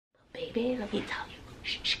baby, let me tell you.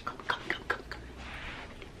 Shh, shh, come.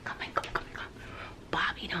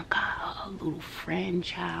 Bobby done got a little friend,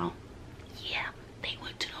 child. Yeah, they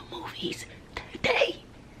went to the movies today.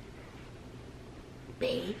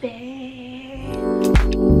 Baby.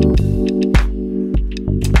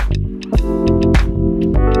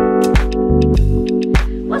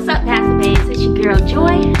 What's up, Bazzle babes? It's your girl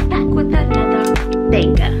Joy, back with another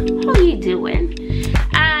banger. How you doing?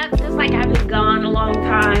 Just like I've been gone a long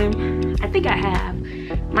time. I think I have.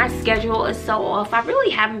 My schedule is so off. I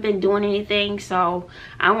really haven't been doing anything, so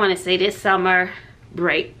I want to say this summer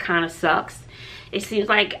break kind of sucks. It seems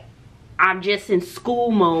like I'm just in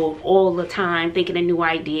school mode all the time, thinking of new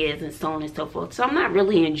ideas and so on and so forth. So I'm not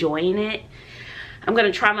really enjoying it. I'm going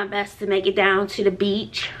to try my best to make it down to the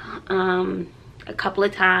beach a couple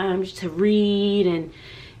of times to read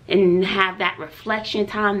and have that reflection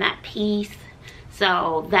time, that peace.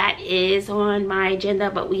 So that is on my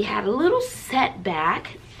agenda, but we had a little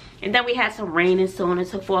setback. And then we had some rain and so on and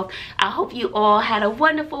so forth. I hope you all had a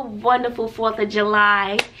wonderful, wonderful 4th of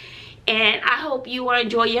July. And I hope you will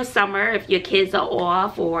enjoy your summer if your kids are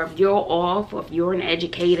off, or if you're off, or if you're an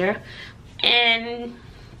educator. And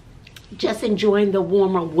just enjoying the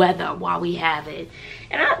warmer weather while we have it.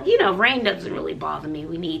 And you know, rain doesn't really bother me.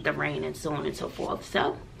 We need the rain and so on and so forth.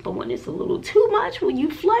 So, but when it's a little too much, when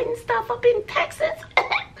you flooding stuff up in Texas.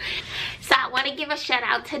 So I want to give a shout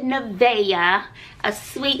out to Nevaeh, a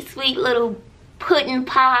sweet, sweet little pudding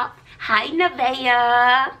pop. Hi,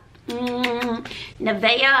 Nevaeh.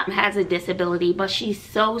 Nevaeh has a disability, but she's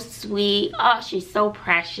so sweet. Oh, she's so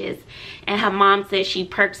precious. And her mom says she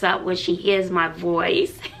perks up when she hears my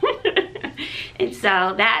voice. And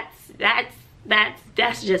so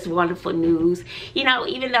that's just wonderful news. You know,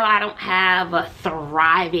 even though I don't have a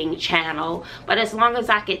thriving channel, but as long as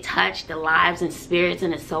I could touch the lives and spirits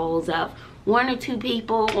and the souls of 1 or 2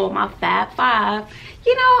 people, or my Fab 5,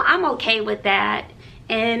 you know, I'm okay with that.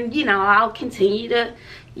 And you know, I'll continue to,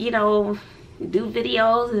 you know, do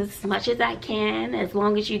videos as much as I can, as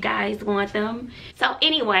long as you guys want them. So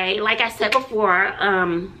anyway, like I said before,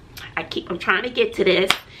 I'm trying to get to this.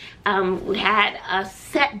 We had a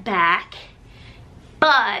setback,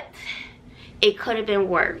 but it could have been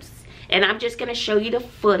worse. And I'm just gonna show you the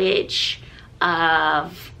footage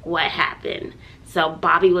of what happened. So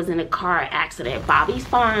Bobby was in a car accident. Bobby's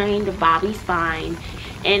fine, Bobby's fine.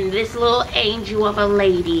 And this little angel of a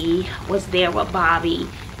lady was there with Bobby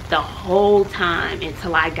the whole time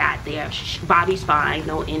until I got there. Bobby's fine,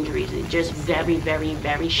 no injuries. It's just very, very,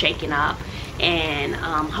 very shaken up. And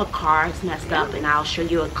her car is messed up, and I'll show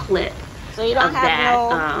you a clip so you don't of have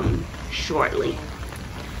that no... shortly.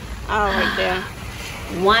 Oh, right there.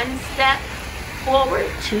 1 step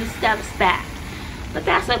forward, 2 steps back. But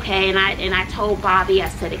that's okay. And I told Bobby, I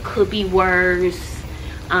said it could be worse.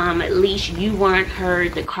 At least you weren't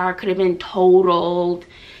hurt. The car could have been totaled.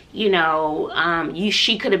 You know,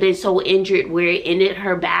 she could have been so injured where it ended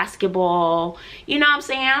her basketball. You know what I'm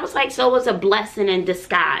saying? I was like, so it was a blessing in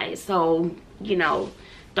disguise. So, you know,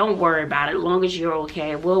 don't worry about it. As long as you're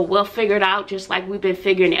okay, we'll figure it out, just like we've been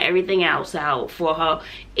figuring everything else out for her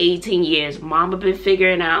 18 years. Mama been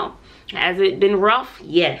figuring out. Has it been rough?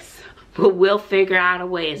 Yes. But we'll figure out a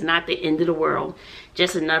way. It's not the end of the world.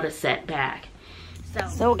 Just another setback.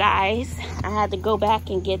 So guys, I had to go back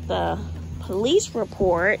and get the police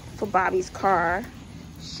report for Bobby's car.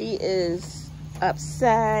 She is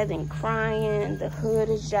upset and crying. The hood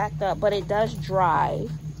is jacked up, but it does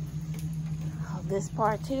drive. Oh, this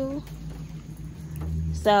part too.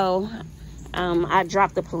 So I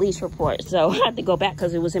dropped the police report, so I had to go back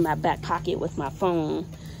because it was in my back pocket with my phone.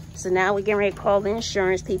 So now we're getting ready to call the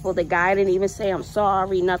insurance people. The guy didn't even say I'm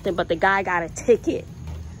sorry, nothing, but the guy got a ticket.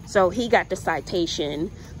 So he got the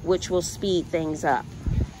citation, which will speed things up.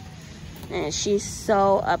 And she's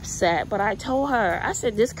so upset. But I told her, I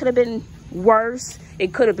said, this could have been worse.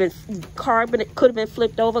 It could have been, could have been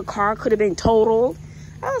flipped over. Car could have been totaled.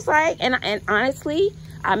 I was like, and honestly,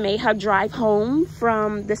 I made her drive home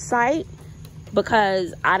from the site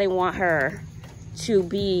because I didn't want her to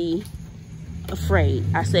be afraid.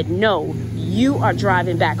 I said, no, you are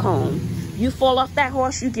driving back home. You fall off that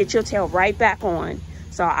horse, you get your tail right back on.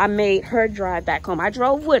 So I made her drive back home. I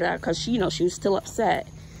drove with her because she, you know, she was still upset.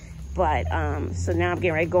 But so now I'm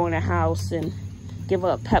getting ready to go in the house and give her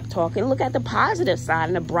a pep talk and look at the positive side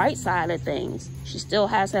and the bright side of things. She still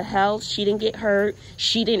has her health. She didn't get hurt.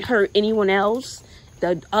 She didn't hurt anyone else.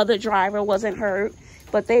 The other driver wasn't hurt,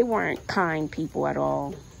 but they weren't kind people at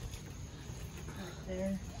all.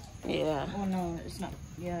 There. Yeah. Oh no, it's not.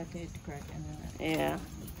 Yeah, okay, it's correct. Yeah.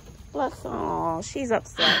 Bless her. Oh, she's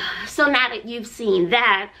upset. So now that you've seen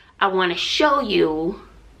that, I want to show you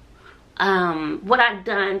what I've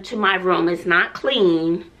done to my room is not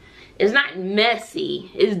clean. It's not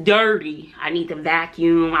messy. It's dirty. I need to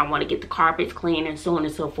vacuum. I want to get the carpets clean and so on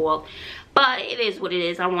and so forth. But it is what it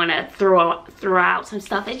is. I want to throw out some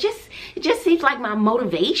stuff. It just seems like my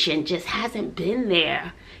motivation just hasn't been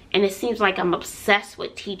there. And it seems like I'm obsessed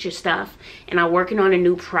with teacher stuff. And I'm working on a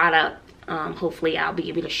new product. Hopefully I'll be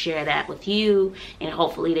able to share that with you. And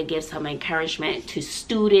hopefully to give some encouragement to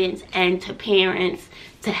students and to parents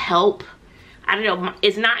to help. I don't know,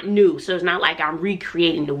 it's not new, so it's not like I'm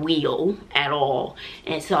recreating the wheel at all.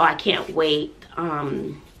 And so I can't wait.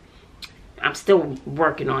 I'm still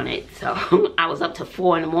working on it. So I was up to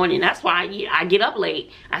 4 in the morning. That's why I get up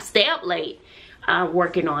late. I stay up late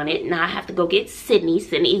working on it. Now I have to go get Sydney.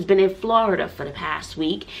 Sydney's been in Florida for the past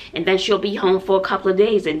week. And then she'll be home for a couple of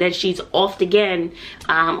days. And then she's off again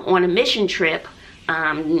on a mission trip.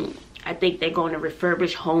 I think they're going to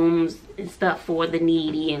refurbish homes and stuff for the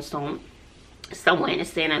needy and so on. Somewhere in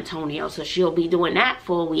San Antonio, so she'll be doing that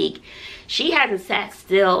for a week. She hasn't sat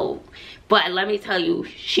still, but let me tell you,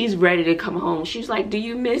 she's ready to come home. She's like, do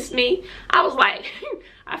you miss me? I was like,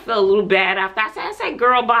 I felt a little bad after. I said,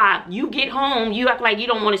 girl, Bob, you get home, you act like you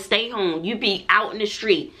don't want to stay home. You be out in the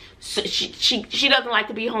street. So she doesn't like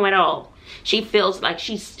to be home at all. She feels like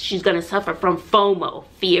she's gonna suffer from FOMO,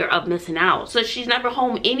 fear of missing out. So she's never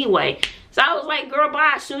home anyway. So I was like, girl,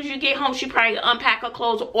 bye. As soon as you get home, she probably unpack her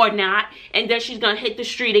clothes or not. And then she's going to hit the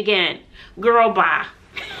street again. Girl, bye.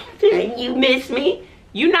 You miss me?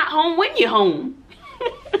 You're not home when you're home.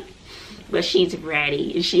 But she's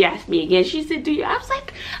ready. And she asked me again. She said, do you? I was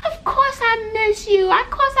like, of course I miss you. Of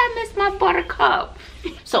course I miss my buttercup.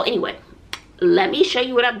 So anyway, let me show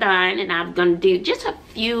you what I've done. And I'm going to do just a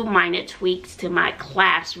few minor tweaks to my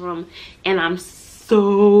classroom. And I'm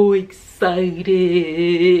so excited.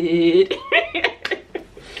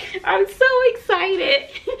 I'm so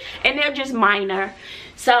excited. And they're just minor.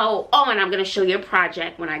 So, oh, and I'm going to show you a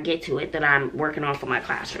project when I get to it that I'm working on for my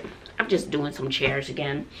classroom. I'm just doing some chairs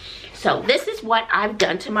again. So this is what I've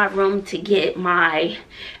done to my room to get my,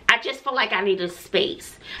 I just feel like I need a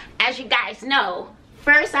space. As you guys know,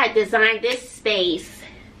 first I designed this space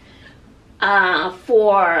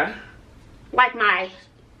for like my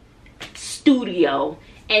studio.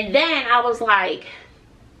 And then I was like,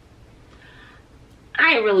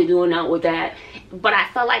 I ain't really doing nothing with that. But I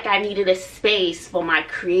felt like I needed a space for my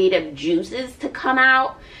creative juices to come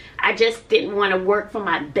out. I just didn't want to work from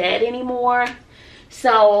my bed anymore.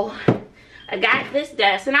 So I got this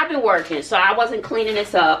desk and I've been working. So I wasn't cleaning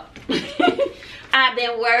this up. I've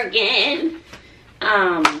been working.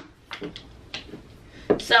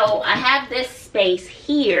 So I have this space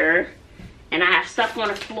here. And I have stuff on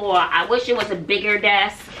the floor. I wish it was a bigger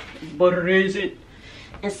desk, but it isn't.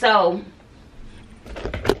 And so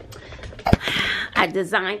I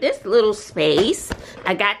designed this little space.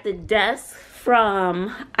 I got the desk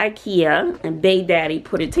from IKEA, and Bay Daddy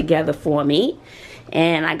put it together for me.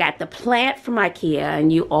 And I got the plant from IKEA,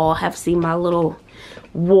 and you all have seen my little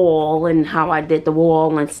wall and how I did the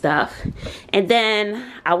wall and stuff. And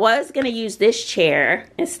then I was gonna use this chair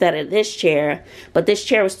instead of this chair, but this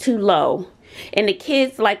chair was too low. And the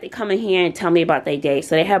kids like to come in here and tell me about their day,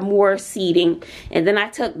 so they have more seating. And then I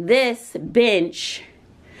took this bench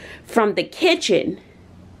from the kitchen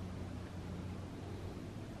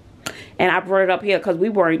and I brought it up here because we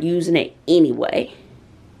weren't using it anyway.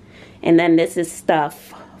 And then this is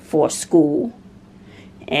stuff for school.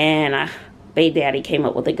 And Bay Daddy came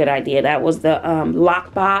up with a good idea. That was the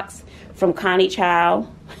lock box from Connie Chow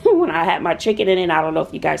when I had my chicken in it. I don't know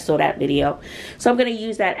if you guys saw that video. So I'm going to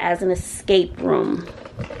use that as an escape room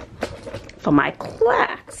for my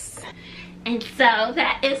class. And so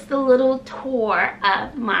that is the little tour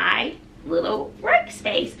of my little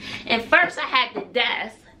workspace. And first I had the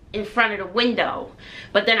desk in front of the window,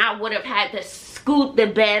 but then I would have had to scoot the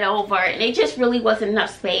bed over, and it just really wasn't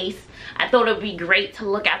enough space. I thought it would be great to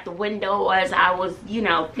look out the window as I was, you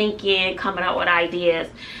know, thinking, coming up with ideas.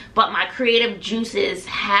 But my creative juices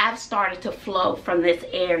have started to flow from this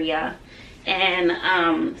area.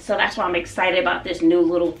 And so that's why I'm excited about this new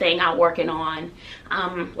little thing I'm working on.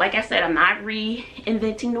 Like I said, I'm not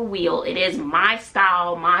reinventing the wheel. It is my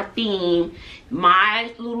style, my theme,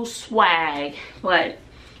 my little swag, but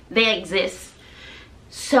they exist.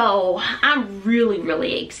 So I'm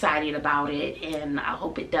really excited about it, and I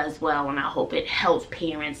hope it does well, and I hope it helps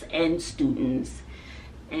parents and students.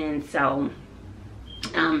 And so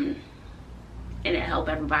and it help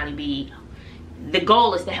everybody be, the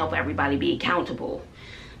goal is to help everybody be accountable.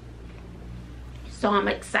 So I'm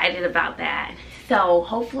excited about that. So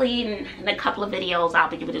hopefully in a couple of videos I'll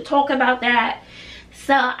be able to talk about that.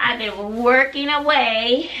 So I've been working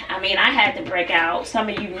away. I mean, I had to break out. Some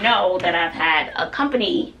of you know that I've had a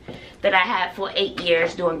company that I had for 8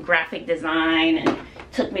 years doing graphic design and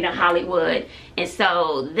took me to Hollywood. And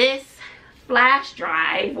so this flash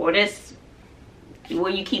drive, or this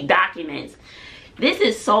where you keep documents, this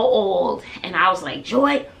is so old. And I was like,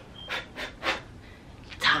 Joy,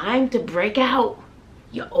 time to break out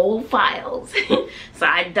your old files. So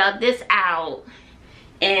I dug this out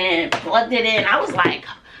and plugged it in. I was like,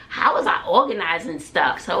 how was I organizing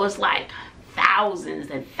stuff? So it's like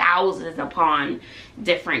thousands and thousands upon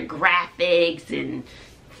different graphics and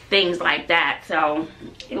things like that. So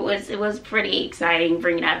it was pretty exciting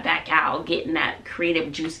bringing that back out, getting that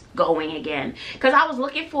creative juice going again, because I was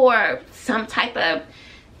looking for some type of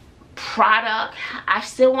product. I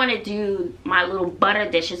still want to do my little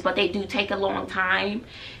butter dishes, but they do take a long time,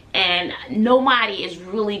 and nobody is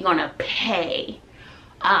really gonna pay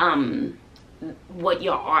what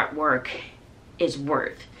your artwork is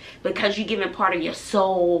worth, because you're giving part of your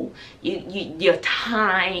soul, your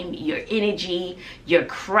time, your energy, your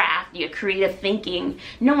craft, your creative thinking.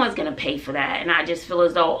 No one's gonna pay for that. And I just feel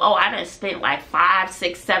as though, oh, I done spent like 5,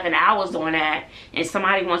 6, 7 hours on that, and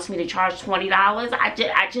somebody wants me to charge $20.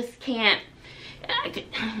 I just can't.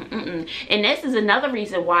 And this is another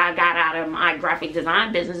reason why I got out of my graphic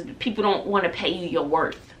design business. People don't want to pay you your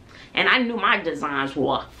worth. And I knew my designs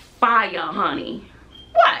were fire, honey.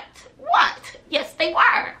 What? Yes, they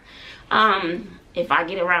were. If I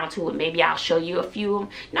get around to it, maybe I'll show you a few.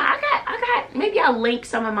 No, I got. Maybe I'll link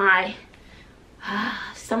some of my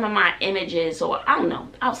images, or I don't know.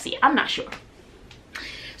 I'll see. I'm not sure.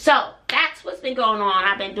 So that's what's been going on.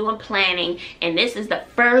 I've been doing planning, and this is the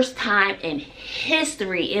first time in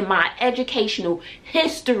history, in my educational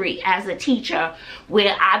history as a teacher,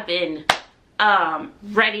 where I've been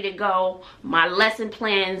ready to go. My lesson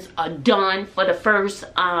plans are done for the first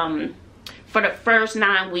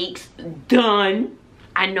 9 weeks. Done.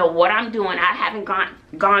 I know what I'm doing. I haven't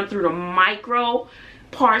gone through the micro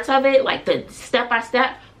parts of it, like the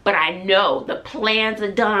step-by-step, but I know the plans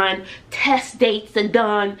are done, test dates are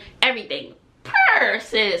done, everything.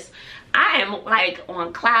 Sis, I am like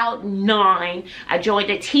on cloud 9. I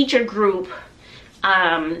joined a teacher group.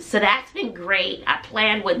 So that's been great. I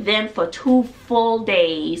planned with them for 2 full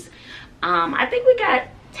days. I think we got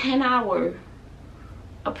 10 hours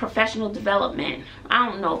of professional development. I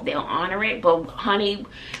don't know if they'll honor it, but honey,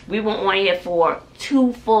 we were on here for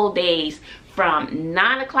 2 full days from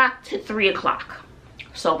 9 o'clock to 3 o'clock.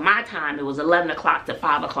 So my time, it was 11 o'clock to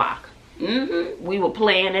 5 o'clock. We were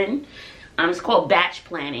planning. It's called batch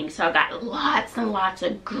planning. So I got lots and lots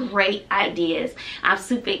of great ideas. I'm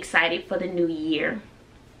super excited for the new year.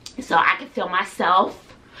 So I can feel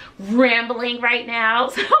myself rambling right now.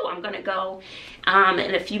 So I'm gonna go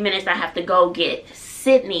in a few minutes. I have to go get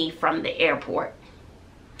Sydney from the airport.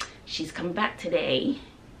 She's coming back today.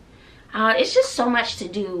 It's just so much to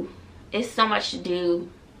do. It's so much to do.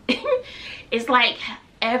 It's like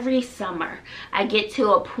every summer I get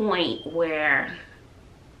to a point where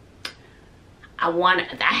I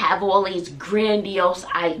have all these grandiose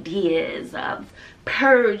ideas of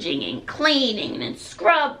purging and cleaning and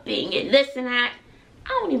scrubbing and this and that. I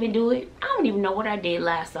don't even do it. I don't even know what I did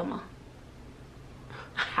last summer.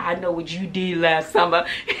 I know what you did last summer.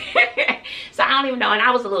 So I don't even know. And I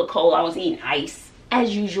was a little cold. I was eating ice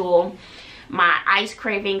as usual. My ice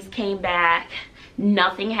cravings came back.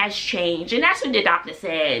 Nothing has changed. And that's what the doctor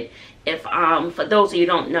said. If for those of you who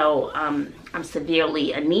don't know, I'm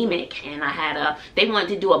severely anemic, and they wanted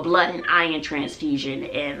to do a blood and iron transfusion,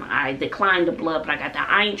 and I declined the blood, but I got the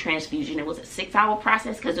iron transfusion. It was a 6-hour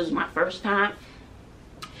process because it was my first time.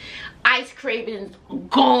 Ice cravings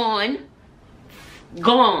gone.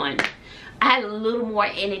 I had a little more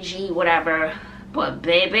energy, whatever, but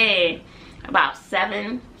baby, about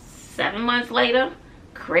seven months later,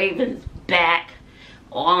 cravings back.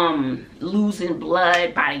 Losing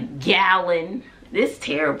blood by a gallon. This is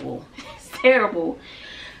terrible. It's terrible.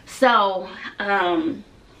 So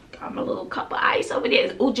got my little cup of ice over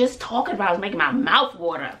there. Oh, just talking about it was making my mouth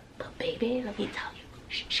water. But baby, let me tell you.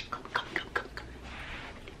 Shh, come.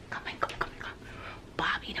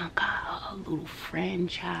 Bobby done got a little friend,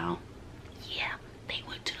 child. Yeah, they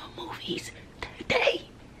went to the movies today.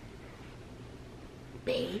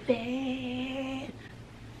 Baby.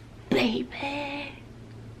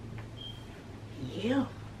 Yeah,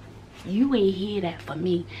 you ain't hear that from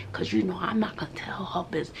me, because you know I'm not gonna tell her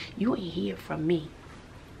business. You ain't hear from me.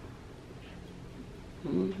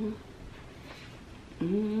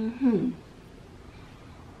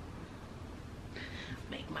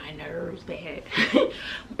 Make my nerves bad.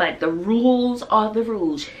 But the rules are the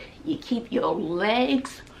rules. You keep your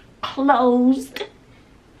legs closed.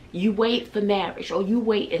 You wait for marriage, or you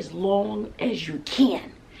wait as long as you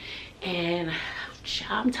can. And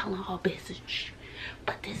I'm telling her business,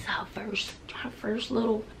 but this is her first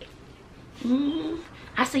little.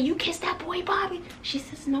 I said, you kissed that boy, Bobby? She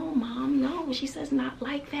says, no, Mom, no. She says, not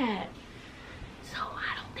like that. So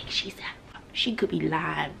I don't think she's at. She could be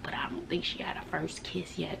lying, but I don't think she had a first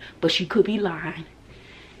kiss yet. But she could be lying.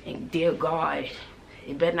 And dear God,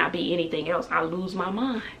 it better not be anything else. I'll lose my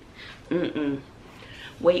mind.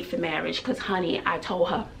 Wait for marriage. Because, honey, I told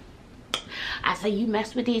her, I said, you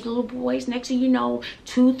mess with these little boys, next thing you know,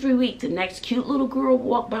 2-3 weeks, the next cute little girl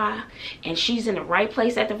walk by, and she's in the right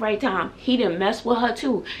place at the right time. He done mess with her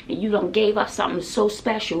too, and you done gave up something so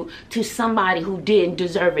special to somebody who didn't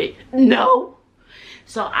deserve it. No.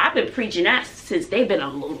 So I've been preaching that since they've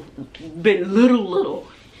been little.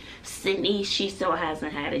 Sydney, she still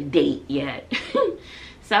hasn't had a date yet.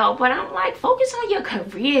 So, but I'm like, focus on your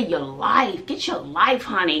career, your life. Get your life,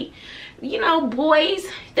 honey. You know, boys,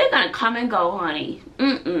 they're gonna come and go, honey.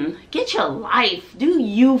 Get your life. Do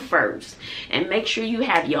you first. And make sure you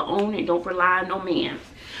have your own and don't rely on no man.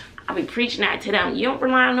 I be preaching that to them. You don't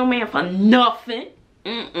rely on no man for nothing.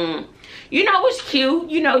 You know, it's cute.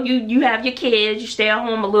 You know, you have your kids. You stay at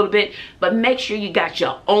home a little bit. But make sure you got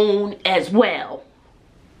your own as well.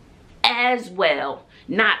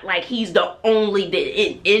 Not like he's the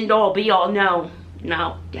only end all be all. No,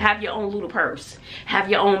 have your own little purse, have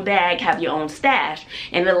your own bag, have your own stash,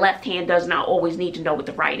 and the left hand does not always need to know what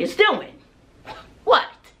the right is doing. What?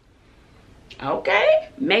 Okay,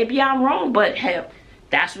 maybe I'm wrong, but hell,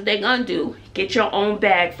 that's what they're gonna do. Get your own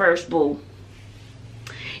bag first, boo.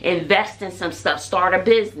 Invest in some stuff, start a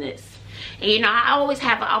business. And you know, I've always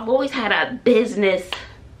had a business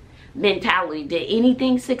mentality. Did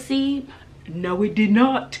anything succeed? No, it did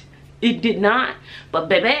not. It did not. But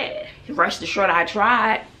baby, rest assured I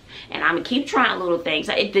tried. And I'm going to keep trying little things.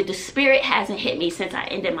 The spirit hasn't hit me since I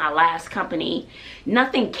ended my last company.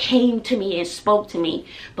 Nothing came to me and spoke to me.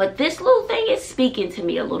 But this little thing is speaking to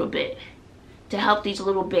me a little bit. To help these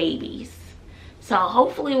little babies. So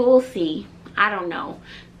hopefully we'll see. I don't know.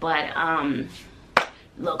 But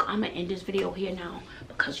look, I'm going to end this video here now.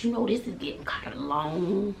 Because you know this is getting kind of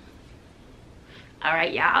long. All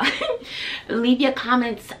right, y'all. Leave your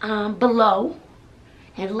comments below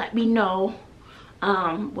and let me know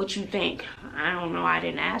what you think. I don't know, I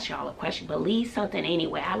didn't ask y'all a question, but leave something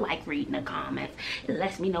anyway. I like reading the comments. It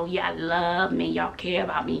lets me know y'all love me, y'all care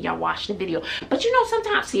about me, y'all watch the video. But you know,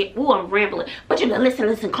 sometimes, see, ooh, I'm rambling. But you know,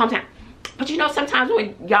 listen, calm down. But you know, sometimes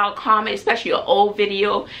when y'all comment, especially an old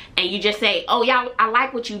video, and you just say, oh, y'all, I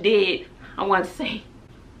like what you did. I want to say,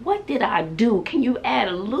 what did I do? Can you add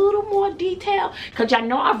a little more detail? Because y'all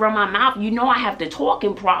know I run my mouth. You know I have the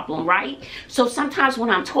talking problem, right? So sometimes when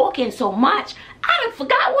I'm talking so much, I done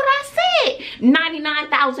forgot what I said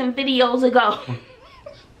 99,000 videos ago.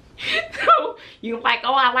 So you're like,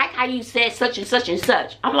 oh, I like how you said such and such and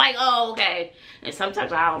such. I'm like, oh, okay. And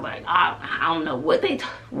sometimes I'm like, I don't know what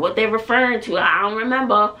they're referring to. I don't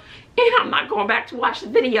remember. And I'm not going back to watch the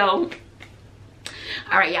video.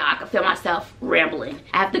 All right, y'all, I can feel myself rambling.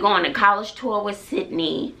 I have to go on a college tour with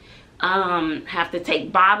Sydney. Have to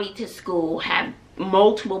take Bobby to school. Have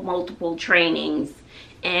multiple trainings.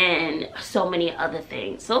 And so many other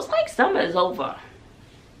things. So it's like summer is over.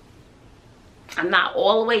 I'm not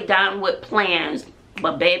all the way done with plans.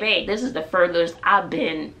 But baby, this is the furthest I've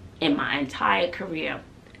been in my entire career.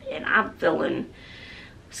 And I'm feeling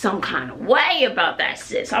some kind of way about that,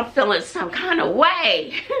 sis. I'm feeling some kind of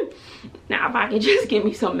way. Now, if I can just give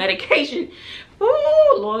me some medication.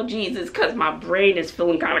 Oh, Lord Jesus, because my brain is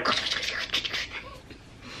feeling kind of...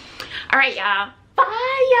 All right, y'all.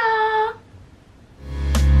 Bye, y'all.